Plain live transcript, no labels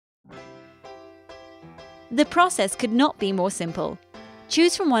The process could not be more simple.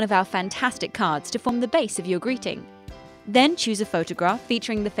 Choose from one of our fantastic cards to form the base of your greeting. Then choose a photograph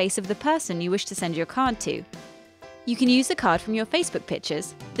featuring the face of the person you wish to send your card to. You can use a card from your Facebook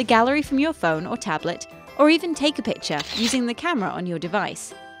pictures, the gallery from your phone or tablet, or even take a picture using the camera on your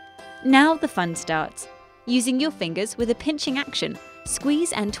device. Now the fun starts. Using your fingers with a pinching action,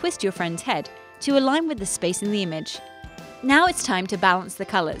 squeeze and twist your friend's head to align with the space in the image. Now it's time to balance the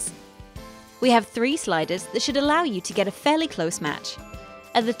colors. We have 3 sliders that should allow you to get a fairly close match.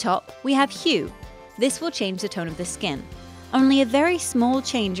 At the top, we have hue. This will change the tone of the skin. Only a very small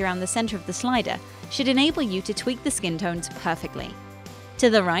change around the center of the slider should enable you to tweak the skin tones perfectly. To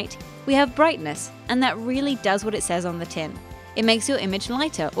the right, we have brightness, and that really does what it says on the tin. It makes your image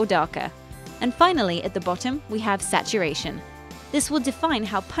lighter or darker. And finally, at the bottom, we have saturation. This will define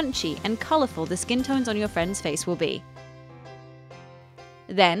how punchy and colorful the skin tones on your friend's face will be.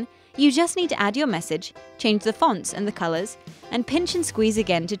 Then, you just need to add your message, change the fonts and the colors, and pinch and squeeze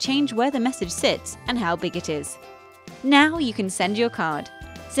again to change where the message sits and how big it is. Now you can send your card.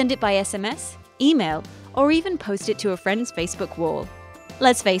 Send it by SMS, email, or even post it to a friend's Facebook wall.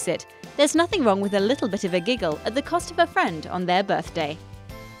 Let's face it, there's nothing wrong with a little bit of a giggle at the cost of a friend on their birthday.